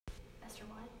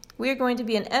chapter what? We are going to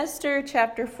be in Esther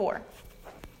chapter 4.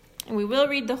 And we will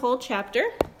read the whole chapter.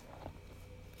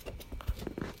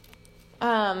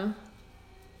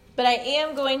 But I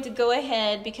am going to go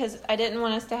ahead because I didn't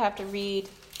want us to have to read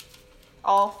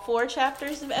all 4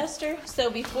 chapters of Esther. So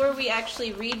before we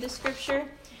actually read the scripture,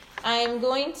 I'm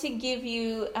going to give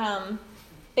you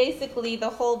basically the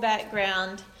whole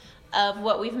background of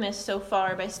what we've missed so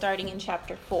far by starting in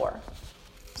chapter 4.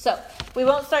 So we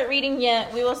won't start reading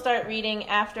yet. We will start reading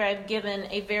after I've given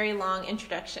a very long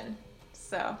introduction.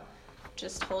 So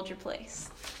just hold your place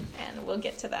and we'll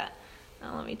get to that.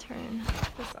 Now let me turn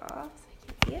this off so I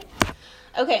can see it.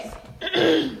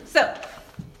 Okay, so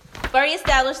I've already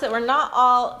established that we're not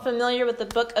all familiar with the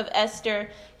book of Esther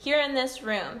here in this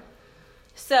room.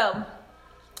 So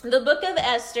the book of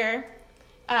Esther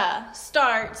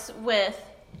starts with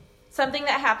something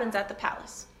that happens at the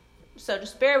palace. So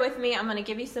just bear with me. I'm going to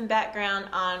give you some background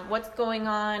on what's going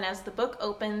on as the book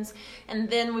opens, and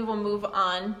then we will move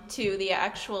on to the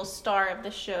actual star of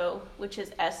the show, which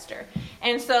is Esther.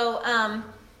 And so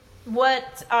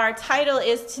what our title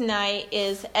is tonight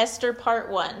is Esther Part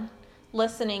 1,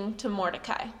 Listening to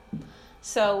Mordecai.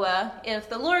 So if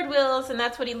the Lord wills, and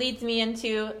that's what he leads me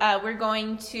into, we're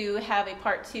going to have a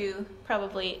part 2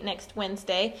 probably next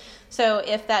Wednesday. So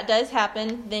if that does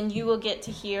happen, then you will get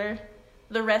to hear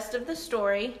the rest of the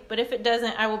story. But if it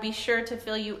doesn't, I will be sure to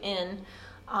fill you in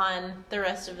on the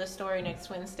rest of the story next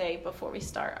Wednesday before we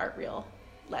start our real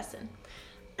lesson.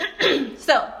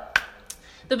 So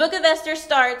the book of Esther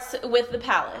starts with the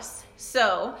palace.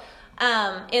 So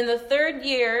in the 3rd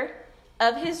year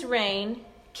of his reign,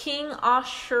 King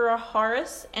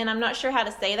Ahasuerus, and I'm not sure how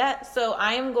to say that, so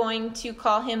I am going to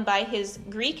call him by his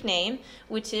Greek name,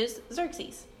 which is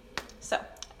Xerxes. So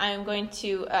I am going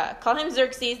to call him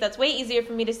Xerxes. That's way easier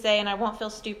for me to say, and I won't feel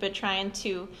stupid trying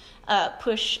to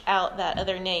push out that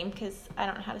other name because I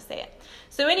don't know how to say it.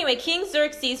 So anyway, King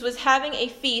Xerxes was having a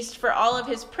feast for all of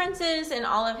his princes and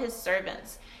all of his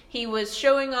servants. He was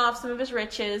showing off some of his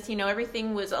riches. You know,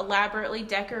 everything was elaborately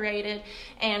decorated,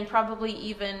 and probably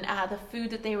even the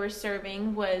food that they were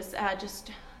serving was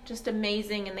just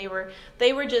amazing, and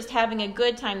they were just having a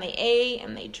good time. They ate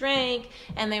and they drank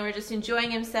and they were just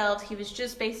enjoying themselves. He was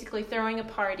just basically throwing a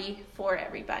party for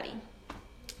everybody.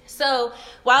 So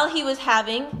while he was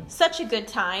having such a good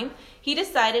time, he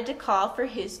decided to call for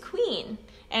his queen.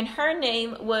 And her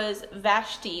name was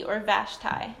Vashti or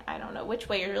Vashti. I don't know which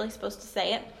way you're really supposed to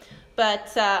say it.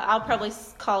 But I'll probably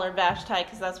call her Vashti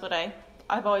because that's what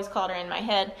I've always called her in my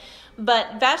head.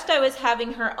 But Vashti was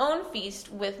having her own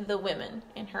feast with the women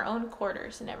in her own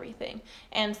quarters and everything.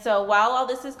 And so while all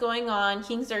this is going on,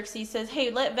 King Xerxes says,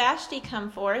 hey, let Vashti come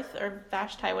forth, or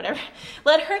Vashti, whatever.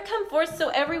 Let her come forth so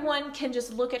everyone can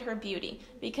just look at her beauty,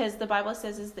 because the Bible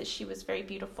says is that she was very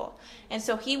beautiful. And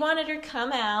so he wanted her to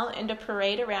come out and to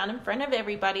parade around in front of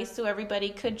everybody so everybody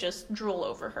could just drool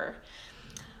over her.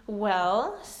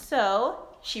 Well, so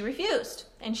she refused,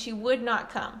 and she would not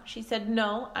come. She said,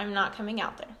 no, I'm not coming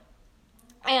out there.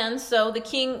 And so the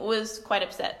king was quite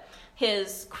upset.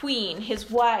 His queen,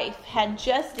 his wife, had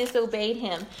just disobeyed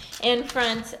him in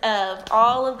front of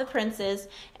all of the princes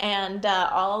and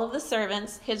all of the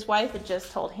servants. His wife had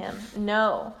just told him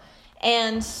no.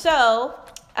 And so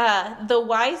the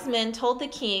wise men told the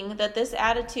king that this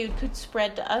attitude could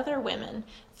spread to other women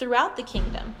throughout the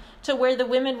kingdom, to where the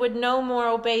women would no more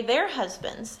obey their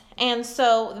husbands. And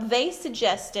so they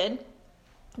suggested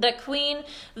that Queen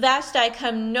Vashti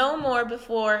come no more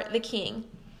before the king,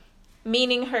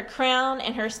 meaning her crown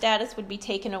and her status would be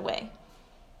taken away.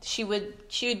 She would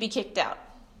be kicked out.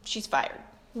 She's fired.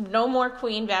 No more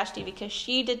Queen Vashti, because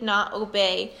she did not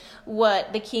obey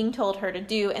what the king told her to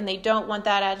do, and they don't want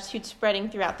that attitude spreading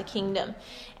throughout the kingdom.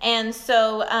 And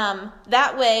so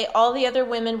that way, all the other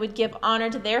women would give honor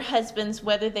to their husbands,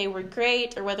 whether they were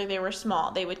great or whether they were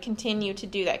small. They would continue to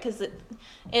do that, because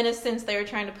in a sense, they were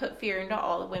trying to put fear into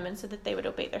all the women so that they would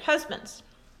obey their husbands.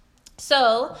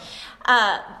 So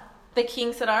the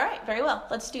king said, all right, very well,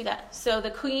 let's do that. So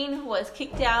the queen was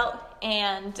kicked out,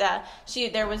 and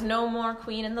there was no more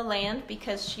queen in the land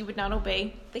because she would not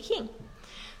obey the king.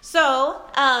 So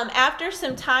after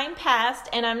some time passed,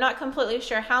 and I'm not completely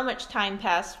sure how much time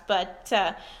passed, but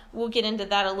we'll get into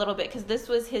that a little bit, because this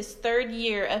was his 3rd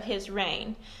year of his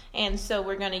reign. And so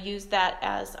we're going to use that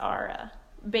as our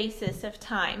basis of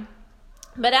time.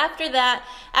 But after that,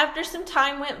 after some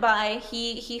time went by,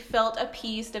 he felt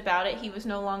appeased about it. He was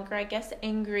no longer, I guess,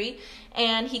 angry,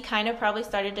 and he kind of probably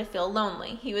started to feel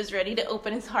lonely. He was ready to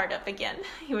open his heart up again.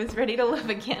 He was ready to love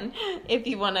again, if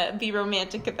you want to be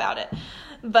romantic about it.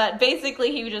 But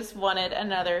basically, he just wanted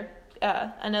another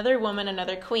woman,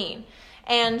 another queen.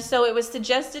 And so it was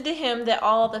suggested to him that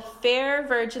all the fair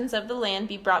virgins of the land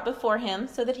be brought before him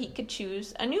so that he could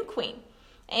choose a new queen.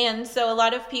 And so a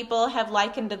lot of people have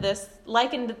likened this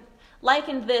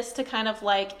to kind of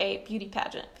like a beauty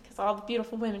pageant, because all the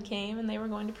beautiful women came and they were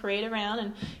going to parade around,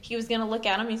 and he was going to look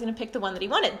at them. He's going to pick the one that he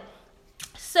wanted.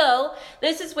 So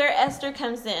this is where Esther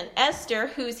comes in. Esther,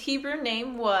 whose Hebrew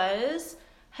name was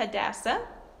Hadassah,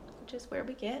 which is where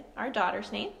we get our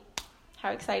daughter's name. How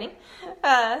exciting.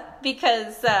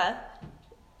 Because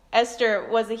Esther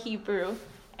was a Hebrew,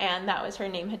 and that was her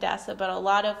name, Hadassah. But a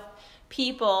lot of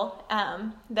people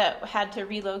that had to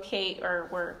relocate or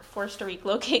were forced to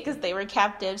relocate because they were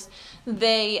captives,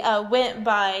 they went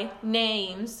by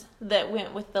names that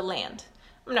went with the land.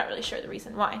 I'm not really sure the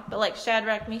reason why, but like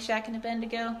Shadrach, Meshach, and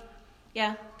Abednego,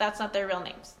 yeah, that's not their real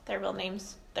names. Their real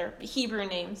names, their Hebrew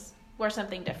names, were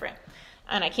something different.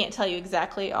 And I can't tell you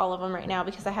exactly all of them right now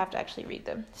because I have to actually read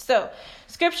them. So,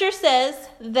 Scripture says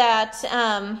that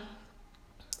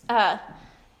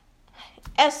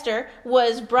Esther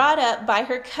was brought up by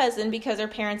her cousin because her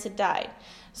parents had died.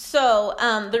 So,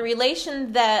 the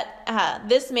relation that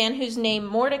this man, whose name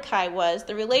Mordecai was,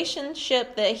 the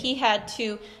relationship that he had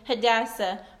to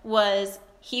Hadassah was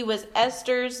he was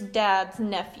Esther's dad's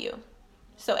nephew.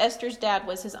 So, Esther's dad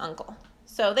was his uncle.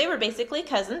 So, they were basically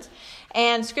cousins.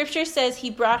 And Scripture says he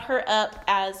brought her up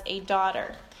as a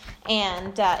daughter.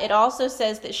 And it also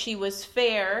says that she was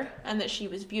fair and that she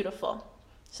was beautiful.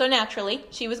 So naturally,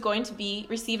 she was going to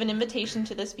receive an invitation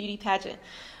to this beauty pageant.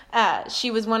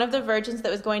 She was one of the virgins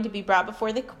that was going to be brought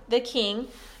before the king,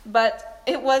 but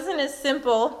it wasn't as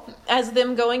simple as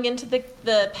them going into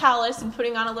the palace and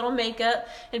putting on a little makeup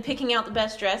and picking out the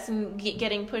best dress and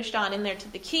getting pushed on in there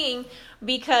to the king,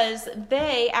 because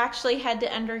they actually had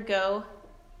to undergo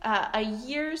a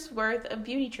year's worth of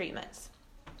beauty treatments.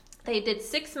 They did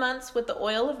 6 months with the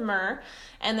oil of myrrh,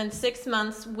 and then 6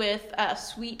 months with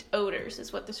sweet odors,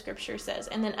 is what the Scripture says,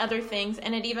 and then other things,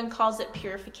 and it even calls it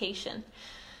purification.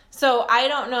 So I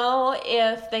don't know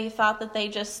if they thought that they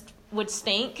just would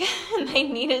stink and they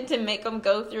needed to make them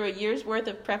go through a year's worth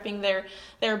of prepping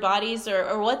their bodies,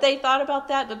 or what they thought about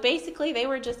that, but basically they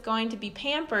were just going to be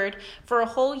pampered for a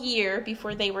whole year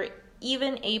before they were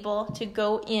even able to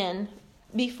go in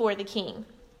before the king.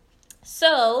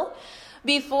 So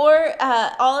before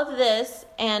all of this,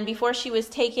 and before she was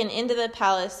taken into the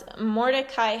palace,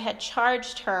 Mordecai had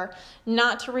charged her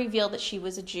not to reveal that she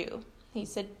was a Jew. He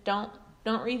said, don't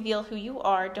reveal who you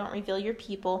are. Don't reveal your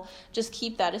people. Just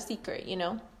keep that a secret,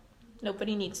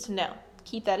 Nobody needs to know.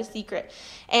 Keep that a secret.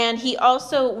 And he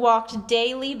also walked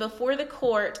daily before the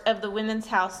court of the women's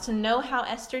house to know how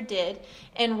Esther did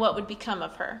and what would become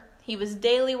of her. He was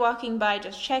daily walking by,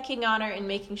 just checking on her and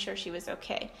making sure she was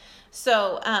okay.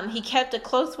 So he kept a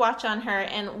close watch on her,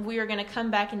 and we are going to come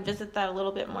back and visit that a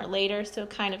little bit more later, so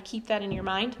kind of keep that in your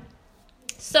mind.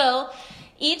 So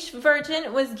each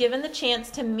virgin was given the chance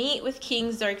to meet with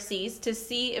King Xerxes to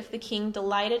see if the king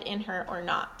delighted in her or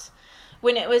not.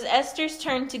 When it was Esther's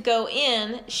turn to go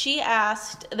in, she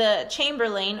asked the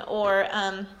chamberlain, or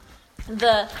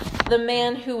the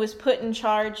man who was put in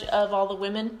charge of all the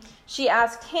women, she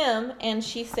asked him, and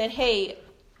she said, hey,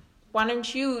 why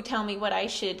don't you tell me what I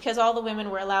should, because all the women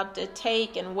were allowed to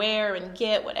take and wear and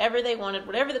get whatever they wanted,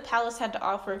 whatever the palace had to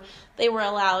offer, they were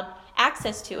allowed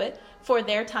access to it for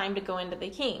their time to go into the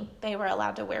king. They were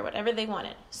allowed to wear whatever they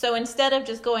wanted. So instead of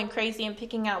just going crazy and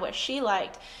picking out what she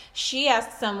liked, she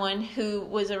asked someone who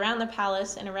was around the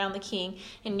palace and around the king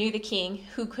and knew the king,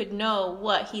 who could know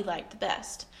what he liked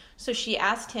best. So she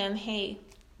asked him, hey,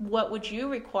 what would you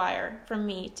require from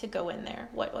me to go in there?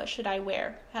 What should I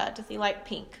wear? Does he like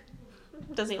pink?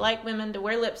 Does he like women to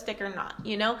wear lipstick or not?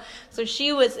 So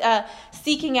she was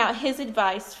seeking out his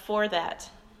advice for that.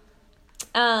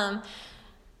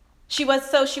 She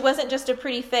wasn't just a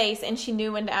pretty face, and she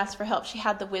knew when to ask for help. She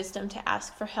had the wisdom to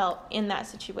ask for help in that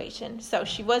situation. So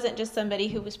she wasn't just somebody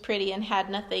who was pretty and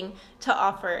had nothing to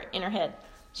offer in her head.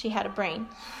 She had a brain.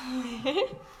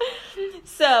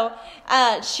 So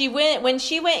when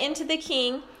she went into the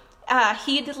king,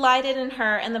 he delighted in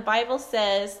her, and the Bible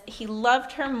says he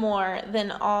loved her more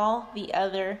than all the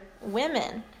other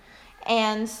women.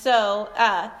 And so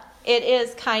it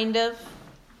is kind of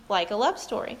like a love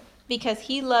story, because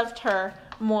he loved her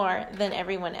more than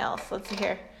everyone else. Let's see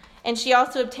here. And she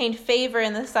also obtained favor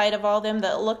in the sight of all them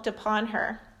that looked upon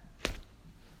her.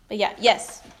 But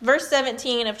yes. Verse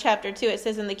 17 of chapter 2, it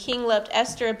says, and the king loved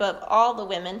Esther above all the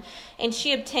women, and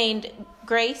she obtained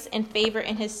grace and favor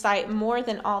in his sight more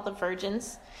than all the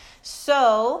virgins,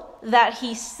 so that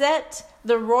he set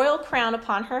the royal crown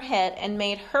upon her head and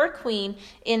made her queen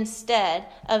instead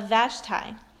of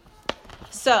Vashti.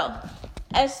 So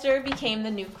Esther became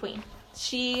the new queen.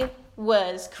 She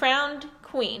was crowned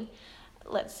queen.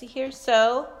 Let's see here.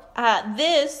 So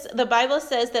the Bible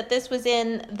says that this was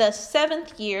in the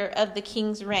 7th year of the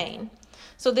king's reign.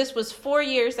 So this was 4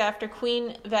 years after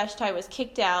Queen Vashti was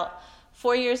kicked out.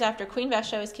 4 years after Queen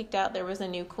Vashti was kicked out, there was a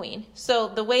new queen. So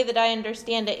the way that I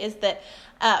understand it is that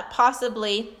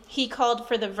possibly he called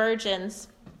for the virgins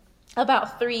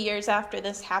about 3 years after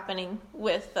this happening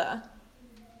with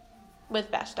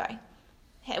Vashti.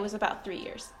 It was about 3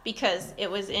 years, because it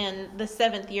was in the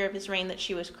 7th year of his reign that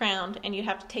she was crowned, and you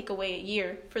have to take away a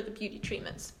year for the beauty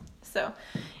treatments. So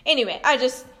anyway,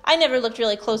 I never looked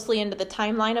really closely into the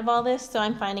timeline of all this, so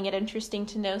I'm finding it interesting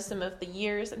to know some of the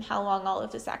years and how long all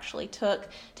of this actually took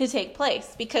to take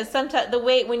place. Because sometimes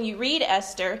when you read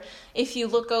Esther, if you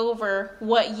look over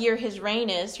what year his reign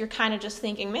is, you're kind of just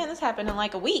thinking, man, this happened in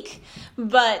like a week.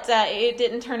 But it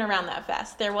didn't turn around that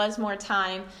fast. There was more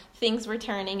time. Things were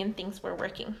turning and things were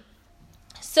working.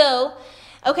 So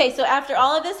after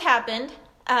all of this happened,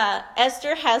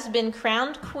 Esther has been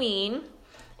crowned queen.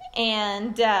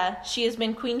 And she has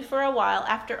been queen for a while.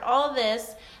 After all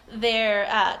this, there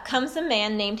comes a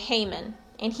man named Haman,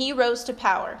 and he rose to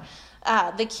power.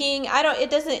 The king, it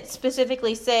doesn't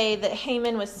specifically say that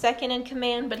Haman was second in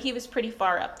command, but he was pretty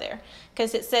far up there,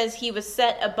 because it says he was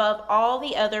set above all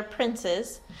the other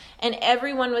princes, and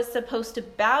everyone was supposed to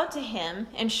bow to him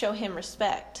and show him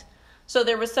respect. So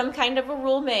there was some kind of a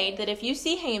rule made that if you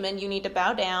see Haman, you need to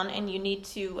bow down and you need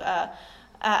to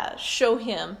show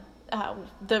him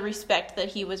the respect that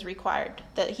he required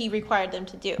them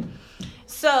to do.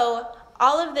 So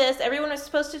all of this, everyone was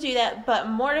supposed to do that, but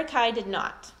Mordecai did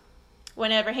not.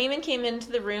 Whenever Haman came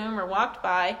into the room or walked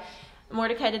by,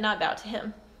 Mordecai did not bow to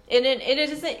him. It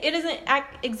isn't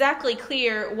exactly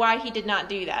clear why he did not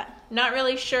do that. Not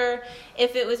really sure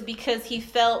if it was because he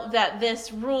felt that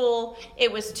this rule,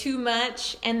 it was too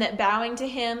much, and that bowing to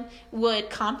him would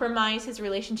compromise his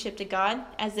relationship to God,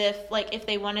 as if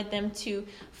they wanted them to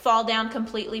fall down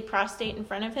completely prostrate in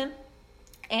front of him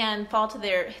and fall to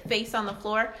their face on the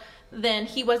floor, then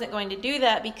he wasn't going to do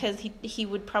that, because he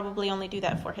would probably only do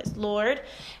that for his Lord.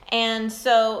 And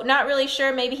so not really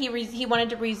sure, maybe he wanted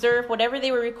to reserve whatever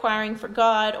they were requiring for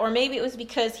God, or maybe it was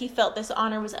because he felt this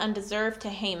honor was undeserved to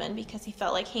Haman, because he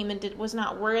felt like Haman was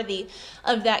not worthy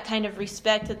of that kind of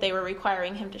respect that they were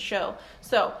requiring him to show.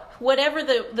 So whatever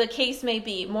the case may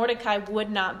be, Mordecai would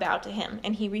not bow to him,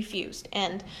 and he refused.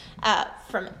 And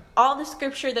from all the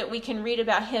scripture that we can read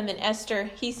about him in Esther,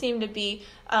 he seemed to be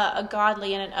a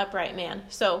godly and an upright man.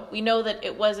 So we know that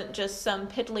it wasn't just some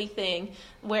piddly thing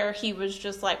where he was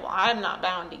just like, well, I'm not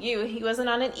bound to you. He wasn't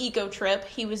on an ego trip.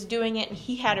 He was doing it, and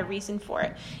he had a reason for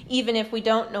it, even if we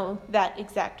don't know that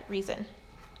exact reason.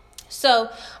 So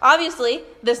obviously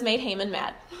this made Haman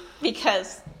mad,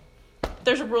 because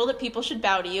there's a rule that people should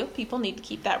bow to you. People need to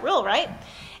keep that rule, right?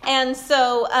 And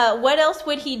so what else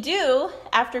would he do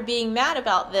after being mad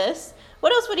about this?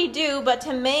 What else would he do but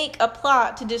to make a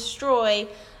plot to destroy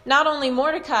not only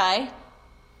Mordecai,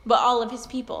 but all of his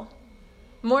people?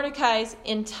 Mordecai's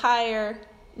entire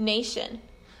nation.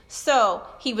 So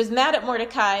he was mad at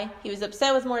Mordecai. He was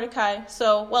upset with Mordecai.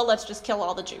 So, let's just kill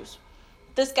all the Jews.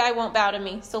 This guy won't bow to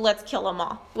me, so let's kill them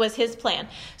all, was his plan.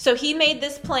 So he made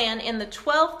this plan in the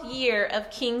 12th year of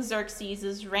King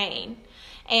Xerxes' reign.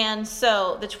 And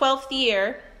so the 12th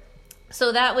year,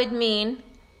 so that would mean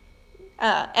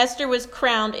Esther was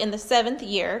crowned in the 7th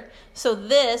year. So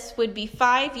this would be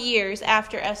 5 years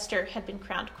after Esther had been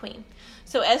crowned queen.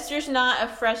 So Esther's not a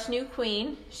fresh new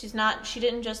queen. She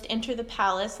didn't just enter the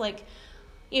palace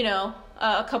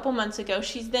a couple months ago.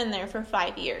 She's been there for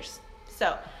 5 years.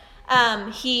 So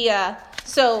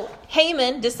so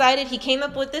Haman decided, he came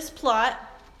up with this plot,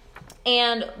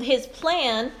 and his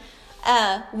plan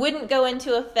wouldn't go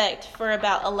into effect for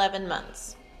about 11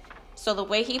 months. So the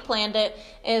way he planned it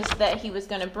is that he was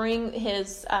going to bring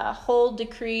his whole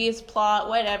decree, his plot,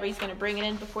 whatever, he's going to bring it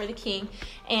in before the king,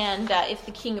 and if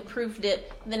the king approved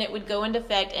it, then it would go into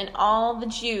effect, and all the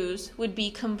Jews would be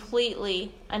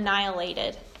completely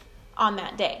annihilated on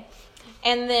that day.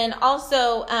 And then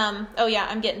also,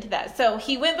 I'm getting to that. So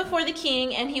he went before the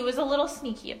king, and he was a little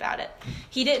sneaky about it.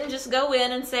 He didn't just go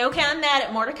in and say, okay, I'm mad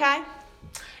at Mordecai,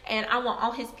 and I want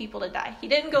all his people to die. He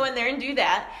didn't go in there and do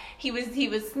that. He was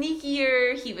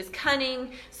sneakier, he was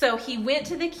cunning. So he went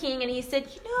to the king, and he said,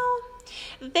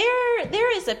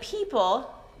 there is a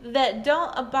people that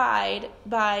don't abide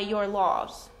by your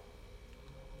laws.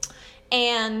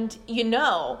 And,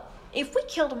 if we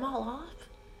killed them all off,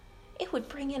 it would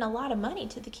bring in a lot of money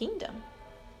to the kingdom.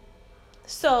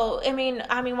 So, I mean,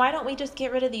 why don't we just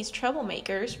get rid of these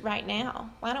troublemakers right now?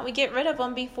 Why don't we get rid of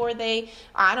them before they,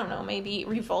 I don't know, maybe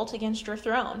revolt against your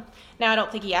throne? Now, I don't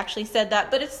think he actually said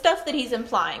that, but it's stuff that he's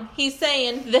implying. He's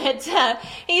saying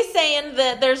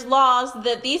that there's laws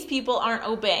that these people aren't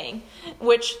obeying,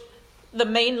 which the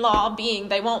main law being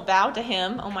they won't bow to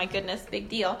him. Oh my goodness, big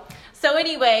deal. So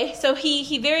anyway,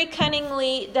 he very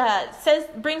cunningly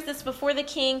brings this before the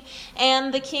king,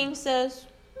 and the king says,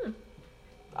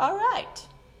 all right,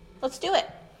 let's do it.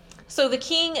 So the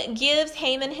king gives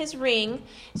Haman his ring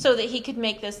so that he could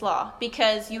make this law,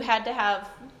 because you had to have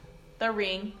the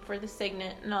ring for the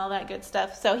signet and all that good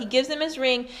stuff. So he gives him his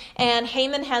ring, and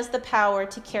Haman has the power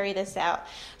to carry this out.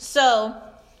 So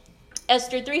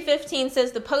Esther 3:15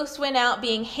 says, the post went out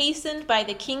being hastened by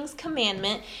the king's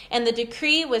commandment, and the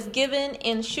decree was given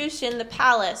in Shushan the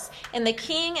palace. And the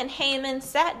king and Haman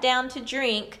sat down to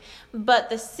drink, but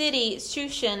the city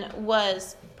Shushan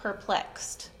was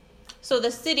perplexed. So the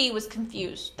city was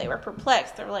confused. They were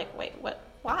perplexed. They were like, wait, what?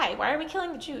 Why? Why are we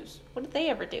killing the Jews? What did they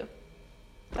ever do?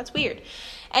 That's weird.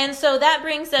 And so that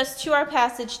brings us to our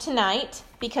passage tonight,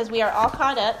 because we are all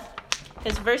caught up,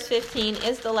 because verse 15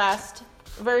 is the last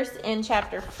verse in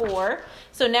chapter 4.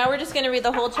 So now we're just going to read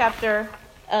the whole chapter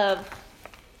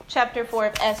 4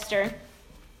 of Esther.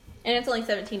 And it's only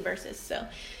 17 verses. So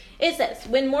it says,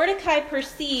 when Mordecai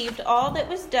perceived all that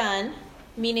was done,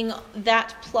 meaning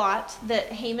that plot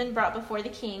that Haman brought before the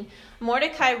king,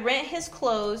 Mordecai rent his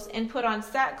clothes and put on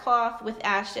sackcloth with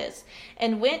ashes,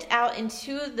 and went out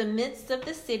into the midst of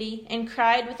the city, and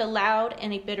cried with a loud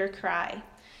and a bitter cry,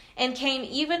 and came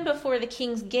even before the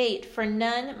king's gate, for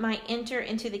none might enter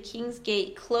into the king's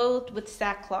gate clothed with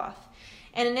sackcloth.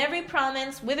 And in every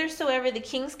province, whithersoever the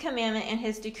king's commandment and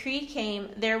his decree came,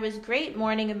 there was great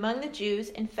mourning among the Jews,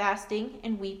 and fasting,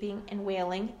 and weeping, and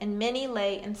wailing, and many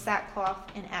lay in sackcloth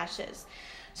and ashes.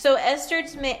 So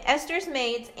Esther's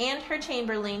maids and her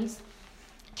chamberlains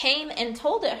came and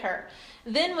told it her.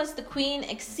 Then was the queen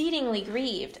exceedingly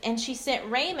grieved, and she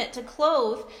sent raiment to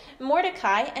clothe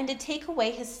Mordecai, and to take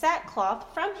away his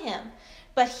sackcloth from him.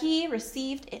 But he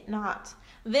received it not.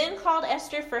 Then called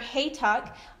Esther for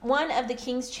Hatach, one of the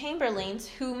king's chamberlains,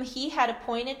 whom he had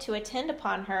appointed to attend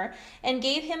upon her, and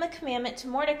gave him a commandment to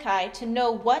Mordecai to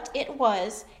know what it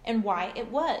was and why it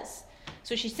was.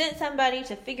 So she sent somebody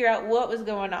to figure out what was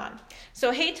going on.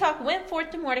 So Hatach went forth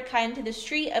to Mordecai into the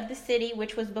street of the city,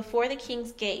 which was before the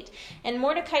king's gate. And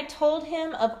Mordecai told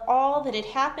him of all that had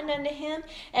happened unto him,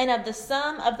 and of the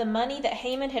sum of the money that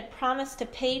Haman had promised to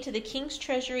pay to the king's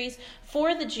treasuries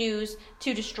for the Jews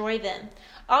to destroy them.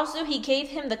 Also he gave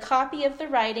him the copy of the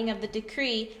writing of the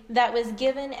decree that was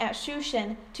given at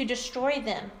Shushan to destroy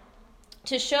them,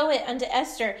 to show it unto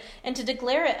Esther, and to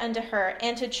declare it unto her,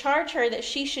 and to charge her that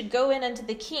she should go in unto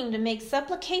the king to make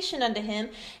supplication unto him,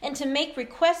 and to make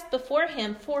request before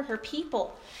him for her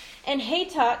people. And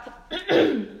Hatach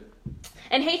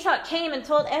came and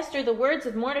told Esther the words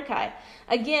of Mordecai.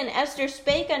 Again Esther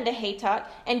spake unto Hatach,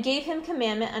 and gave him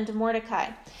commandment unto Mordecai.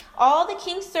 All the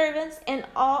king's servants and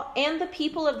the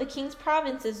people of the king's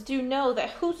provinces do know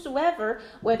that whosoever,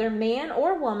 whether man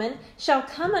or woman, shall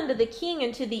come unto the king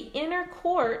into the inner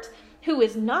court, who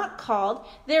is not called,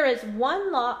 there is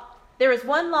one law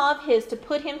of his to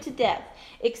put him to death,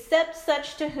 except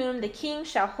such to whom the king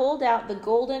shall hold out the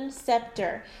golden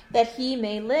scepter, that he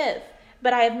may live.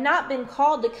 But I have not been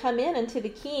called to come in unto the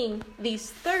king these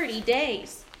 30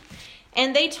 days.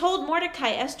 And they told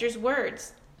Mordecai Esther's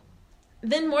words.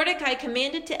 Then Mordecai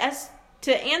commanded to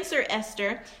answer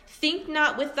Esther, think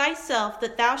not with thyself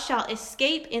that thou shalt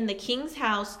escape in the king's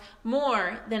house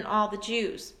more than all the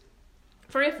Jews.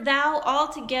 For if thou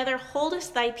altogether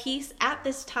holdest thy peace at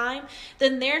this time,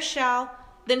 then shall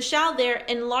there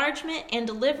enlargement and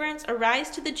deliverance arise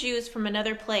to the Jews from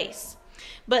another place.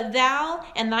 But thou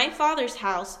and thy father's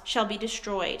house shall be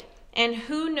destroyed. And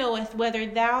who knoweth whether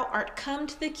thou art come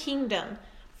to the kingdom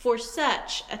for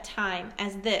such a time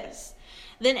as this?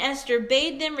 Then Esther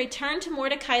bade them return to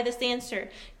Mordecai this answer,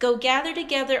 go gather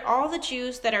together all the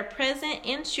Jews that are present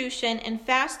in Shushan, and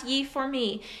fast ye for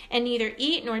me, and neither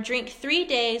eat nor drink 3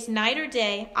 days, night or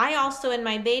day. I also and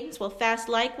my maidens will fast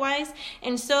likewise,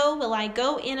 and so will I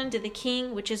go in unto the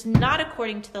king, which is not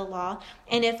according to the law,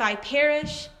 and if I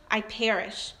perish, I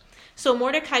perish. So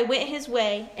Mordecai went his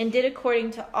way, and did according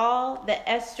to all that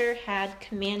Esther had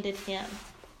commanded him.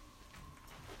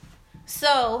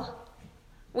 So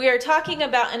we are talking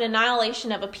about an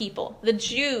annihilation of a people. The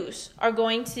Jews are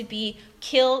going to be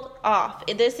killed off.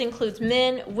 This includes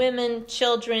men, women,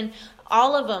 children.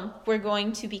 All of them were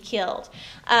going to be killed.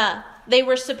 Haman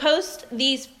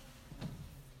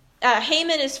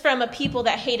is from a people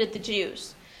that hated the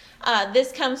Jews.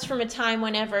 This comes from a time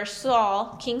whenever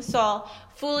King Saul,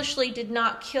 foolishly did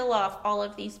not kill off all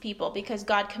of these people, because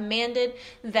God commanded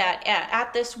that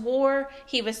at this war,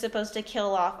 he was supposed to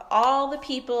kill off all the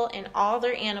people and all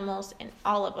their animals and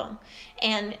all of them.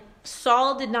 And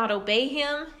Saul did not obey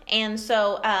him, and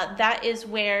so that is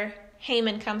where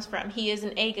Haman comes from. He is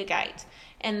an Agagite.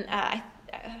 And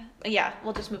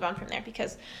we'll just move on from there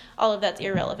because all of that's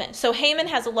irrelevant. So Haman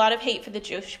has a lot of hate for the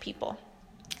Jewish people,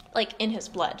 like in his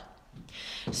blood.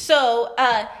 So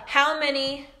how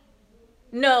many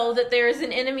know that there is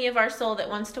an enemy of our soul that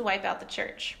wants to wipe out the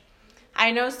church?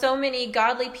 I know so many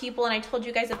godly people, and I told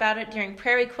you guys about it during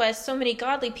prayer requests, so many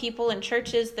godly people in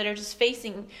churches that are just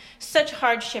facing such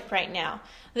hardship right now.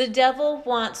 The devil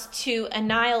wants to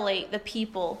annihilate the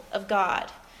people of God.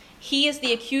 He is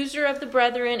the accuser of the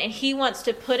brethren, and he wants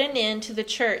to put an end to the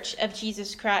church of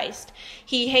Jesus Christ.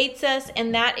 He hates us,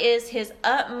 and that is his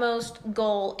utmost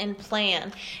goal and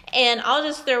plan. And I'll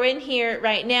just throw in here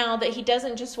right now that he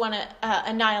doesn't just want to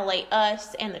annihilate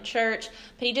us and the church,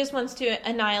 but he just wants to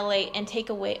annihilate and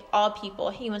take away all people.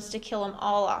 He wants to kill them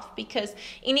all off, because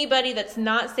anybody that's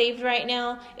not saved right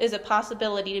now is a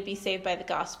possibility to be saved by the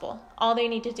gospel. All they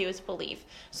need to do is believe.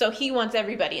 So he wants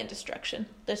everybody in destruction.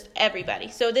 Just everybody.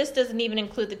 So this doesn't even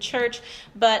include the church,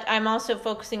 but I'm also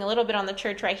focusing a little bit on the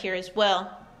church right here as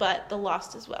well, but the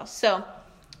lost as well. So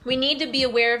we need to be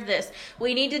aware of this.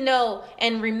 We need to know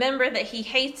and remember that he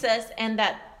hates us, and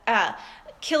that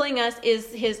killing us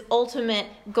is his ultimate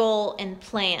goal and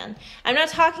plan. I'm not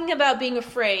talking about being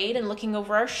afraid and looking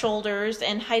over our shoulders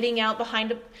and hiding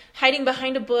behind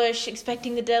a bush,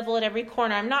 expecting the devil at every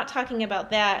corner. I'm not talking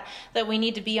about that we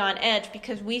need to be on edge,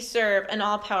 because we serve an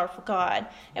all-powerful God,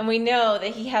 and we know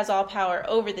that he has all power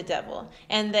over the devil,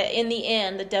 and that in the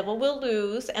end, the devil will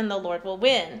lose and the Lord will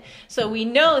win. So we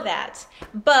know that,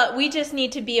 but we just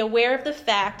need to be aware of the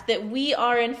fact that we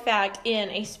are in fact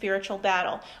in a spiritual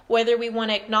battle, whether we want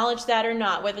to acknowledge that or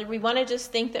not, whether we want to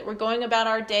just think that we're going about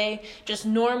our day just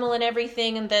normal and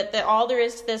everything, and that all there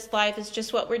is to this life is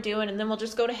just what we're doing, and then we'll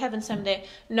just go to heaven someday.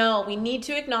 No, we need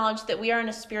to acknowledge that we are in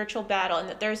a spiritual battle, and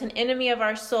that there's an enemy of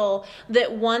our soul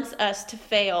that wants us to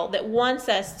fail, that wants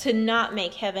us to not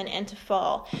make heaven and to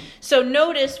fall. So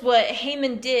notice what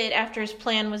Haman did after his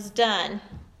plan was done.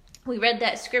 We read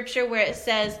that scripture where it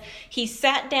says he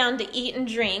sat down to eat and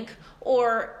drink,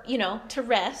 or, to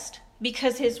rest,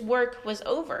 because his work was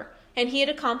over. And he had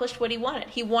accomplished what he wanted.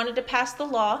 He wanted to pass the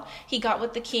law. He got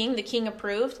with the king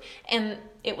approved, and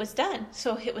it was done.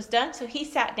 So it was done. So he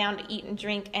sat down to eat and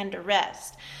drink and to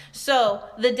rest. So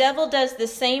the devil does the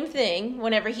same thing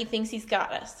whenever he thinks he's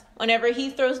got us. Whenever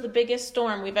he throws the biggest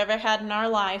storm we've ever had in our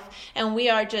life, and we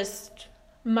are just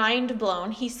mind blown,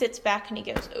 he sits back and he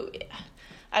goes, oh yeah,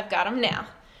 I've got him now.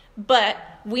 But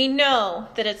we know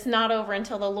that it's not over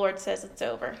until the Lord says it's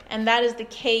over. And that is the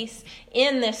case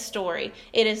in this story.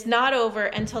 It is not over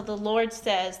until the Lord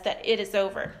says that it is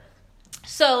over.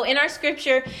 So in our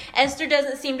scripture, Esther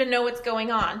doesn't seem to know what's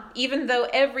going on, even though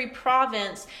every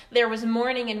province there was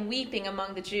mourning and weeping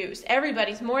among the Jews.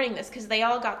 Everybody's mourning this because they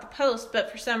all got the post, but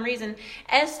for some reason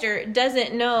Esther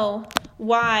doesn't know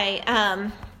why.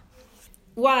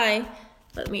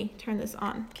 Let me turn this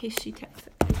on in case she texts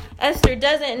it. Esther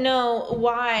doesn't know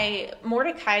why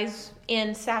Mordecai's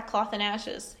in sackcloth and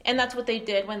ashes. And that's what they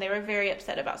did when they were very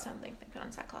upset about something. They put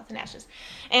on sackcloth and ashes.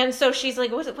 And so she's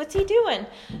like, what's he doing?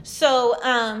 So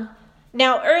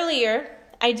now earlier,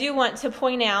 I do want to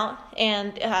point out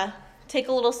and take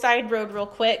a little side road real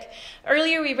quick.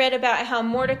 Earlier we read about how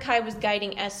Mordecai was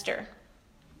guiding Esther.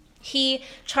 He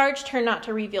charged her not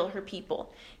to reveal her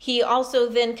people. He also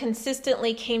then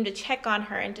consistently came to check on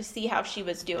her and to see how she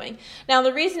was doing. Now,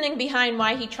 the reasoning behind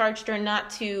why he charged her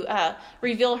not to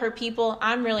reveal her people,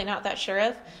 I'm really not that sure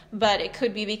of, but it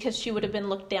could be because she would have been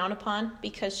looked down upon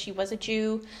because she was a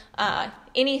Jew,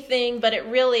 anything, but it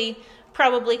really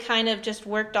probably kind of just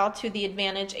worked all to the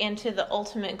advantage and to the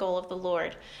ultimate goal of the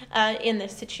Lord in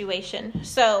this situation.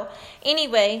 So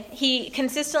anyway, he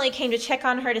consistently came to check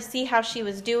on her to see how she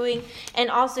was doing, and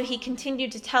also he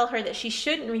continued to tell her that she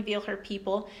shouldn't reveal her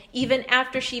people even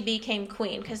after she became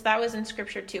queen, because that was in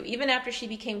scripture too. Even after she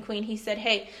became queen, he said,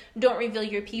 hey, don't reveal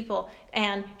your people.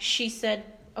 And she said,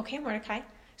 okay, Mordecai.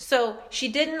 So she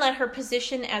didn't let her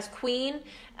position as queen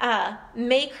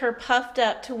make her puffed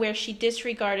up to where she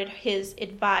disregarded his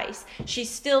advice. She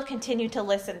still continued to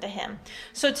listen to him.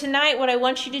 So tonight what I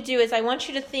want you to do is I want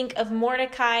you to think of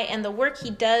Mordecai and the work he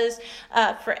does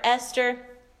for Esther.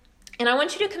 And I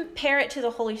want you to compare it to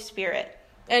the Holy Spirit.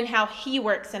 and how he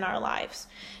works in our lives.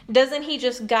 Doesn't he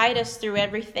just guide us through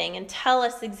everything and tell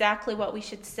us exactly what we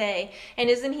should say? And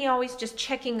isn't he always just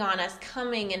checking on us,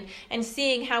 coming and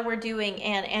seeing how we're doing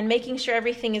and making sure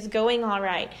everything is going all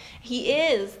right? He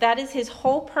is. That is his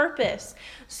whole purpose.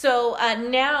 So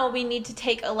now we need to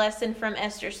take a lesson from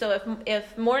Esther. So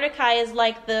if Mordecai is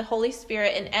like the Holy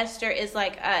Spirit and Esther is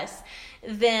like us,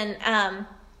 then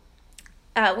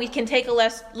we can take a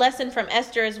lesson from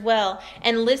Esther as well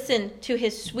and listen to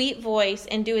his sweet voice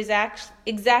and do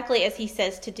exactly as he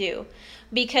says to do.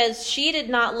 Because she did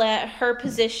not let her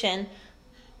position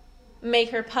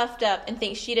make her puffed up and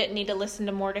think she didn't need to listen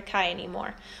to Mordecai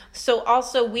anymore. So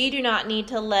also we do not need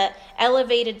to let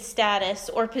elevated status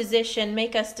or position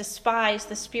make us despise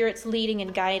the Spirit's leading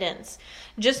and guidance.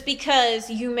 Just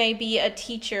because you may be a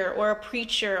teacher or a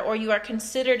preacher or you are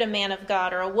considered a man of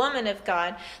God or a woman of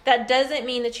God, that doesn't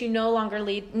mean that you no longer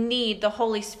need the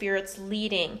Holy Spirit's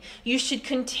leading. You should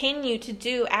continue to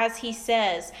do as he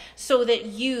says so that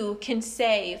you can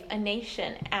save a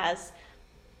nation, as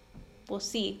we'll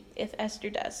see if Esther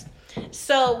does.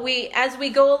 So as we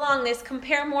go along this,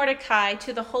 compare Mordecai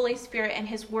to the Holy Spirit and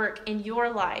his work in your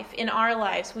life, in our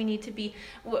lives.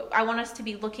 I want us to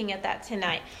be looking at that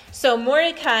tonight. So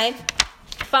Mordecai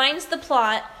finds the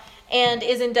plot and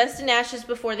is in dust and ashes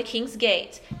before the king's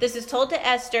gate. This is told to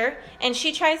Esther, and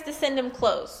she tries to send him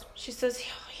clothes. She says,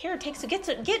 here,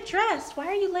 get dressed. Why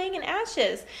are you laying in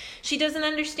ashes? She doesn't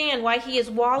understand why he is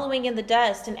wallowing in the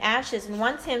dust and ashes and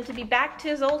wants him to be back to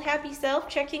his old happy self,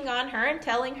 checking on her and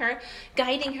telling her,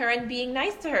 guiding her and being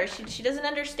nice to her. She doesn't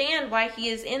understand why he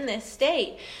is in this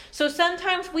state. So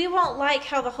sometimes we won't like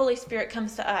how the Holy Spirit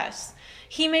comes to us.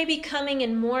 He may be coming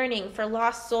in mourning for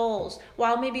lost souls,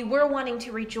 while maybe we're wanting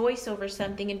to rejoice over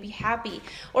something and be happy.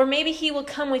 Or maybe he will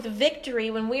come with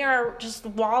victory when we are just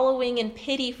wallowing in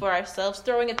pity for ourselves,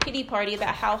 throwing a pity party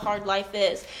about how hard life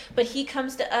is. But he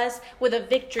comes to us with a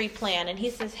victory plan, and he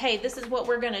says, hey, this is what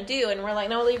we're going to do. And we're like,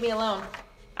 no, leave me alone.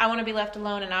 I want to be left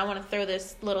alone, and I want to throw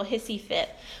this little hissy fit.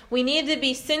 We need to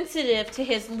be sensitive to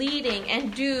his leading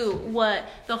and do what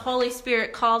the Holy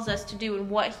Spirit calls us to do and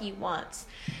what he wants.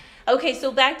 Okay,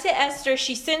 so back to Esther.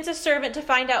 She sends a servant to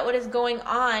find out what is going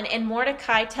on, and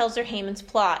Mordecai tells her Haman's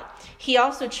plot. He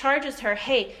also charges her,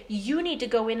 hey, you need to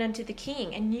go in unto the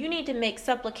king, and you need to make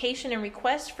supplication and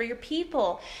request for your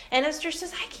people. And Esther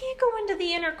says, I can't go into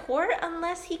the inner court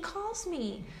unless he calls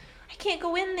me. I can't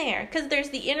go in there, because there's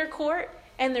the inner court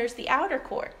and there's the outer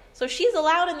court. So she's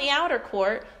allowed in the outer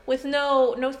court with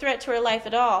no threat to her life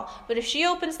at all. But if she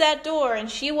opens that door and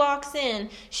she walks in,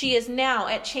 she is now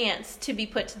at chance to be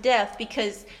put to death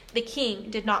because the king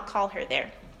did not call her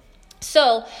there.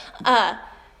 So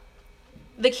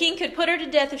the king could put her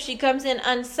to death if she comes in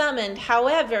unsummoned.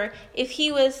 However, if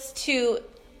he was to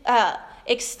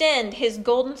extend his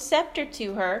golden scepter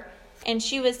to her and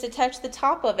she was to touch the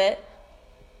top of it,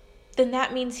 then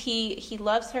that means he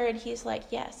loves her and he's like,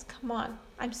 yes, come on.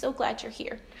 I'm so glad you're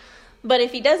here. But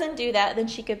if he doesn't do that, then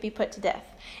she could be put to death.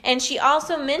 And she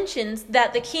also mentions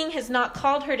that the king has not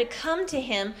called her to come to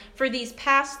him for these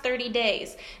past 30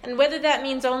 days. And whether that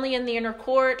means only in the inner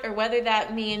court or whether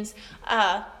that means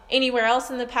anywhere else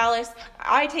in the palace,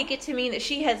 I take it to mean that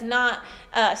she has not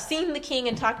seen the king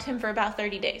and talked to him for about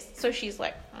 30 days. So she's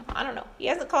like, I don't know. He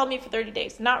hasn't called me for 30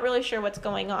 days. Not really sure what's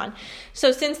going on.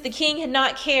 So since the king had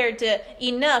not cared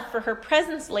enough for her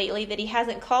presence lately that he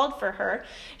hasn't called for her,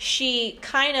 she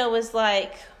kind of was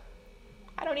like,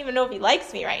 I don't even know if he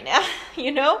likes me right now,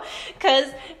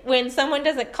 Because when someone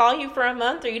doesn't call you for a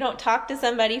month or you don't talk to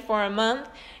somebody for a month,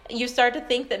 you start to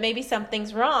think that maybe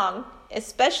something's wrong,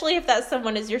 especially if that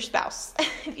someone is your spouse.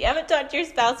 If you haven't talked to your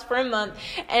spouse for a month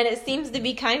and it seems to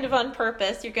be kind of on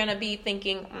purpose, you're going to be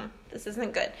thinking, this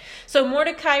isn't good. So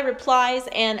Mordecai replies,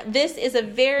 and this is a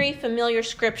very familiar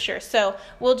scripture. So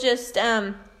we'll just,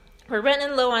 we're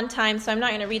running low on time, so I'm not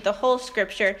going to read the whole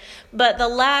scripture. But the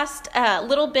last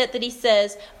little bit that he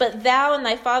says, but thou and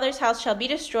thy father's house shall be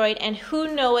destroyed, and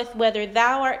who knoweth whether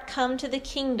thou art come to the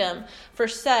kingdom for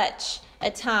such a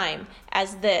time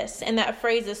as this. And that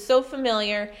phrase is so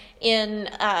familiar in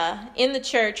the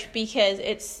church because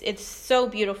it's so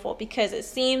beautiful, because it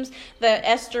seems that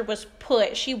Esther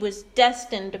she was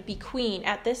destined to be queen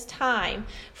at this time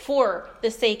for the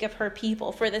sake of her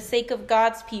people, for the sake of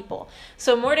God's people.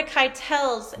 So Mordecai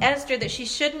tells Esther that she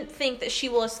shouldn't think that she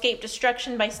will escape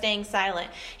destruction by staying silent.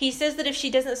 He says that if she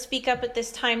doesn't speak up at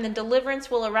this time, then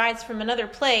deliverance will arise from another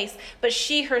place, but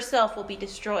she herself will be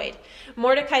destroyed.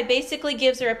 Mordecai basically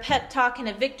gives her a pep talk and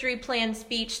a victory plan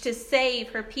speech to save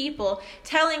her people,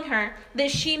 telling her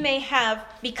that she may have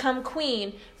become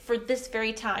queen for this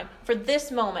very time, for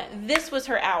this moment. This was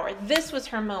her hour. This was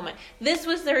her moment. This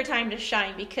was her time to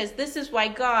shine, because this is why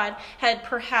God had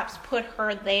perhaps put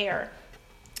her there.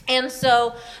 And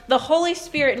so the Holy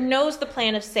Spirit knows the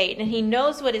plan of Satan, and he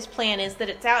knows what his plan is,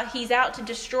 that he's out to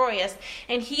destroy us.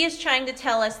 And he is trying to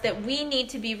tell us that we need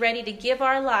to be ready to give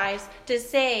our lives to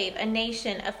save a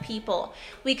nation of people.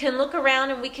 We can look around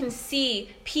and we can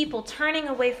see people turning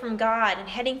away from God and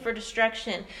heading for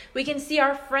destruction. We can see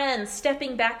our friends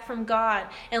stepping back from God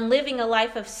and living a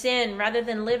life of sin rather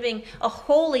than living a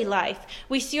holy life.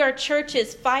 We see our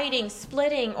churches fighting,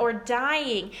 splitting, or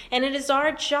dying. And it is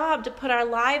our job to put our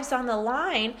lives on the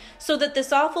line so that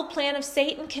this awful plan of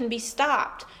Satan can be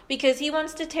stopped, because he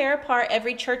wants to tear apart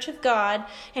every church of God,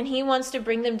 and he wants to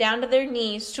bring them down to their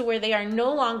knees to where they are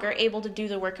no longer able to do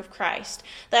the work of Christ.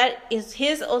 That is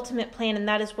his ultimate plan, and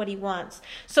that is what he wants.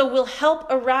 So will help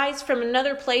arise from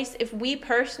another place if we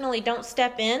personally don't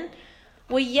step in?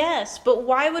 Well, yes, but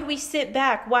why would we sit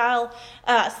back while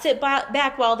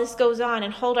this goes on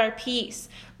and hold our peace?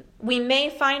 We may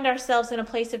find ourselves in a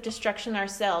place of destruction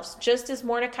ourselves, just as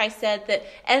Mordecai said that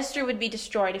Esther would be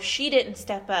destroyed if she didn't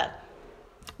step up.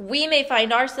 We may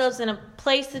find ourselves in a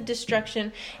place of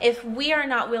destruction if we are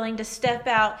not willing to step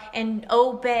out and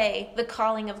obey the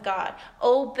calling of God.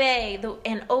 Obey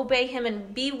him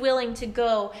and be willing to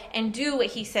go and do what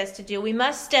he says to do. We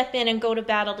must step in and go to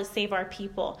battle to save our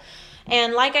people.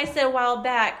 And like I said a while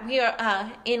back, we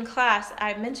are in class,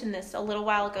 I mentioned this a little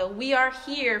while ago, we are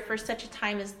here for such a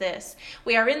time as this.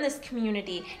 We are in this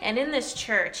community and in this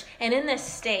church and in this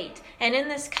state and in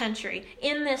this country,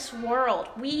 in this world.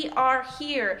 We are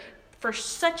here for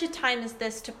such a time as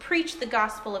this to preach the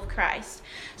gospel of Christ.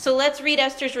 So let's read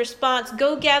Esther's response.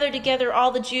 Go gather together all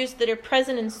the Jews that are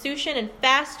present in Shushan, and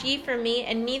fast ye for me,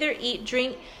 and neither eat,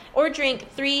 drink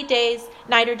 3 days,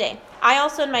 night or day. I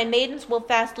also and my maidens will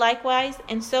fast likewise,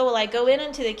 and so will I go in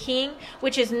unto the king,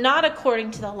 which is not according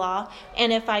to the law,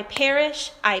 and if I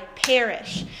perish, I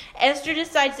perish. Esther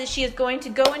decides that she is going to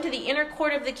go into the inner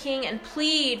court of the king and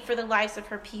plead for the lives of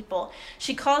her people.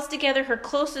 She calls together her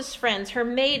closest friends, her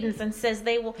maidens, and says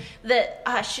they're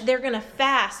going to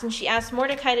fast, and she asks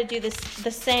Mordecai to do the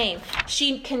same.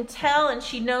 She can tell and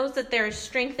she knows that there is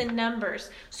strength in numbers,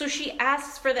 so she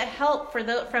asks for the help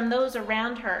from those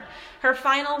around her. Her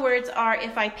final words are,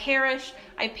 if I perish,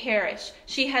 I perish.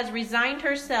 She has resigned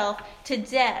herself to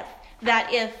death,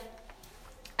 that if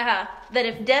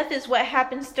death is what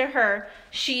happens to her,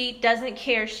 she doesn't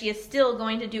care. She is still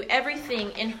going to do everything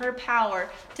in her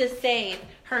power to save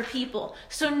her people.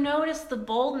 So notice the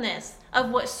boldness of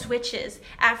what switches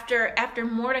after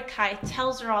Mordecai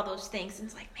tells her all those things. And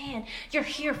it's like, man, you're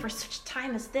here for such a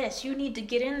time as this. You need to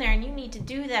get in there and you need to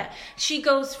do that. She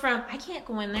goes from, I can't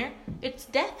go in there. It's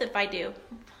death if I do.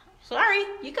 Sorry,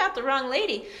 you got the wrong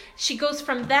lady. She goes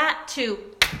from that to,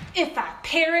 if I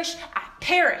perish, I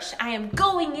perish. I am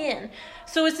going in.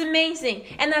 So it's amazing.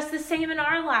 And that's the same in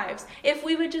our lives. If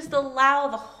we would just allow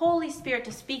the Holy Spirit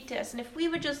to speak to us, and if we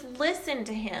would just listen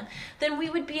to him, then we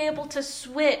would be able to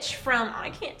switch from,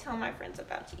 I can't tell my friends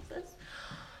about Jesus.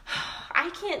 I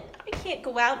can't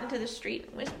go out into the street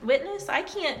and witness. I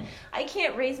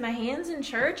can't raise my hands in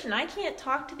church, and I can't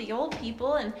talk to the old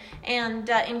people and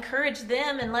encourage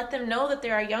them and let them know that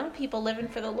there are young people living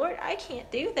for the Lord. I can't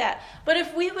do that. But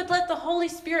if we would let the Holy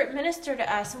Spirit minister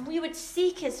to us, and we would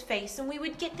seek his face, and we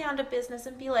would get down to business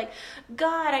and be like,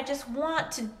 God, I just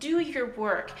want to do your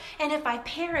work. And if I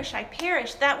perish, I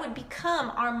perish. That would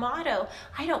become our motto.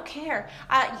 I don't care.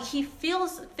 He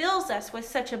fills us with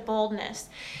such a boldness.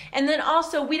 And then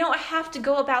also, we don't have to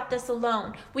go about this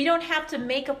alone. We don't have to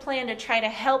make a plan to try to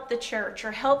help the church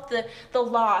or help the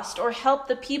lost or help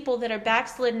the people that are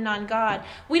backslidden on God.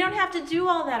 We don't have to do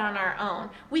all that on our own.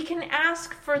 We can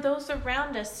ask for those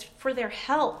around us for their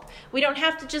help. We don't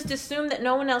have to just assume that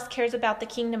no one else cares about the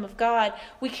kingdom of God.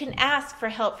 We can ask for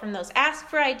help from those. Ask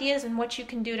for ideas and what you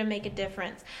can do to make a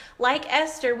difference. Like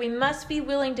Esther, we must be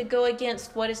willing to go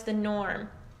against what is the norm,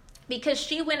 because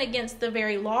she went against the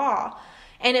very law.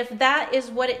 And if that is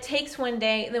what it takes one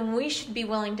day, then we should be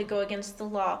willing to go against the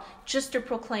law just to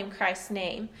proclaim Christ's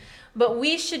name. But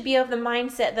we should be of the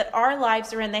mindset that our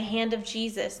lives are in the hand of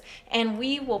Jesus, and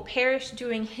we will perish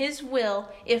doing his will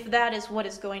if that is what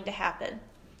is going to happen.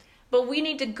 But we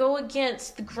need to go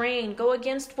against the grain, go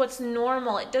against what's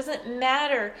normal. It doesn't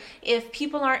matter if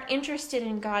people aren't interested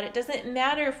in God. It doesn't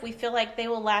matter if we feel like they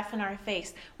will laugh in our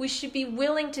face. We should be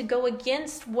willing to go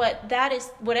against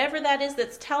whatever that is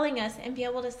that's telling us, and be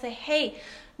able to say, hey,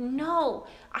 No,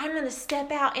 I'm going to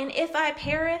step out. And if I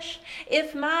perish,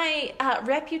 if my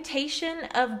reputation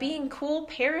of being cool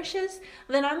perishes,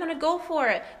 then I'm going to go for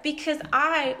it, because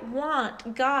I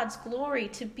want God's glory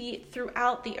to be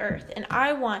throughout the earth. And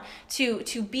I want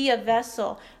to be a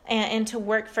vessel and to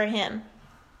work for him.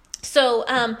 So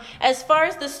as far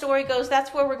as the story goes,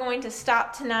 that's where we're going to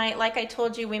stop tonight. Like I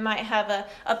told you, we might have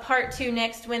a part 2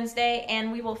 next Wednesday,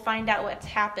 and we will find out what's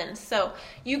happened. So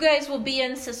you guys will be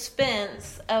in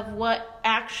suspense of what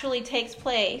actually takes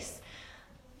place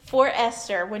for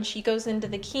Esther when she goes into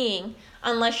the king,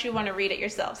 unless you want to read it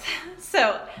yourselves.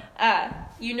 So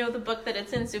you know the book that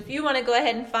it's in. So if you want to go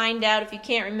ahead and find out, if you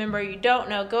can't remember or you don't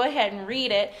know, go ahead and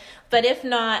read it. But if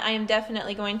not, I am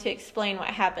definitely going to explain what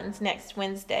happens next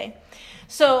Wednesday.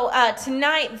 So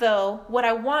tonight, though, what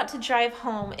I want to drive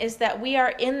home is that we are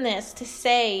in this to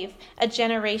save a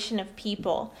generation of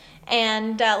people.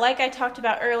 And like I talked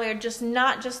about earlier,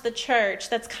 not just the church.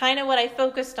 That's kind of what I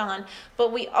focused on.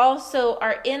 But we also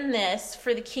are in this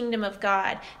for the kingdom of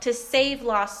God, to save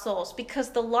lost souls. Because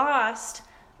the lost,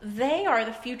 they are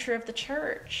the future of the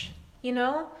church, you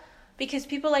know? Because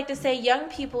people like to say young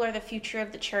people are the future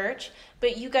of the church,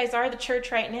 but you guys are the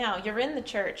church right now. You're in the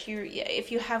church.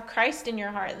 If you have Christ in your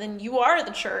heart, then you are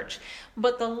the church.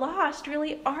 But the lost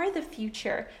really are the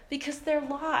future, because they're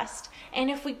lost. And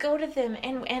if we go to them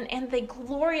and they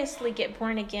gloriously get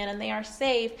born again and they are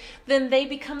saved, then they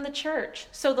become the church.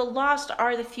 So the lost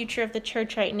are the future of the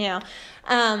church right now.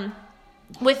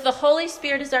 With the Holy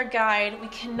Spirit as our guide, we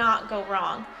cannot go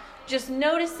wrong. Just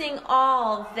noticing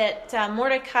all that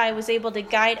Mordecai was able to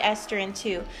guide Esther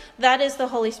into. That is the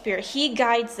Holy Spirit. He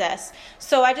guides us.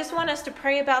 So I just want us to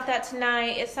pray about that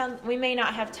tonight. We may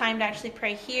not have time to actually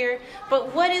pray here,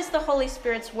 but what is the Holy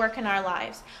Spirit's work in our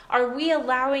lives? Are we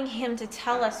allowing him to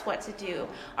tell us what to do?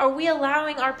 Are we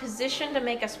allowing our position to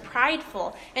make us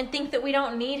prideful and think that we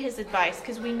don't need his advice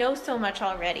because we know so much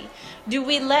already? Do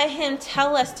we let him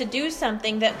tell us to do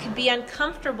something that could be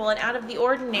uncomfortable and out of the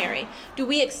ordinary? Do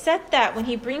we accept that when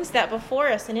he brings that before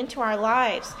us and into our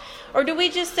lives? Or do we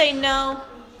just say no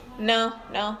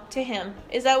to him?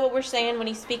 Is that what we're saying when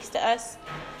he speaks to us?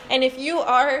 And if you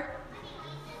are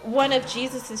one of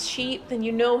Jesus's sheep, then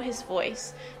you know his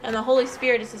voice, and the Holy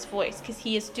Spirit is his voice, because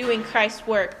he is doing Christ's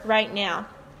work right now.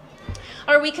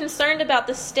 Are we concerned about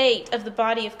the state of the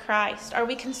body of Christ? Are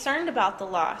we concerned about the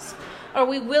lost? Are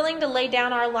we willing to lay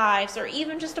down our lives, or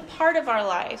even just a part of our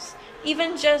lives,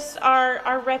 even just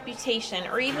our reputation,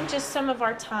 or even just some of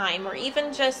our time, or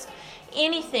even just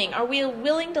anything? Are we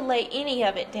willing to lay any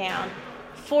of it down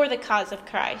for the cause of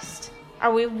Christ?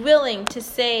 Are we willing to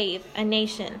save a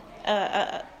nation,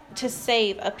 to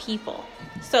save a people?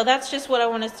 So that's just what I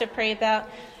want us to pray about.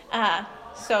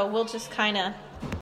 So we'll just kind of